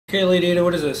Okay, Lady Ada,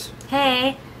 what is this?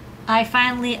 Hey, I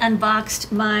finally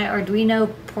unboxed my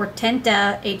Arduino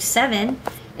Portenta H7.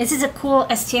 This is a cool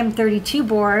STM32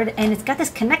 board, and it's got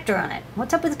this connector on it.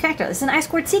 What's up with the connector? This is an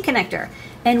I2C connector.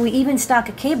 And we even stock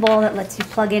a cable that lets you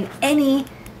plug in any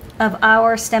of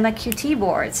our Stemma QT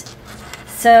boards.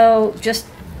 So just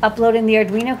uploading the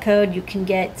Arduino code, you can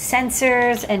get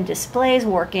sensors and displays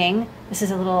working. This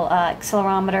is a little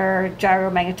accelerometer,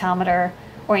 gyromagnetometer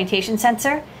orientation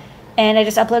sensor. And I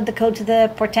just uploaded the code to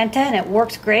the Portenta, and it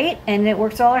works great, and it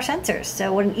works with all our sensors.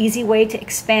 So what an easy way to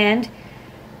expand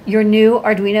your new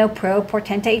Arduino Pro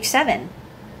Portenta H7.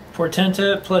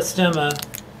 Portenta plus Stemma.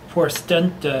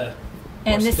 Portenta.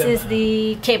 And this is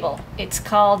the cable. It's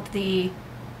called the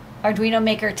Arduino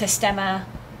Maker to Stemma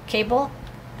cable,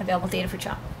 available at Ada for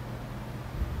Chop.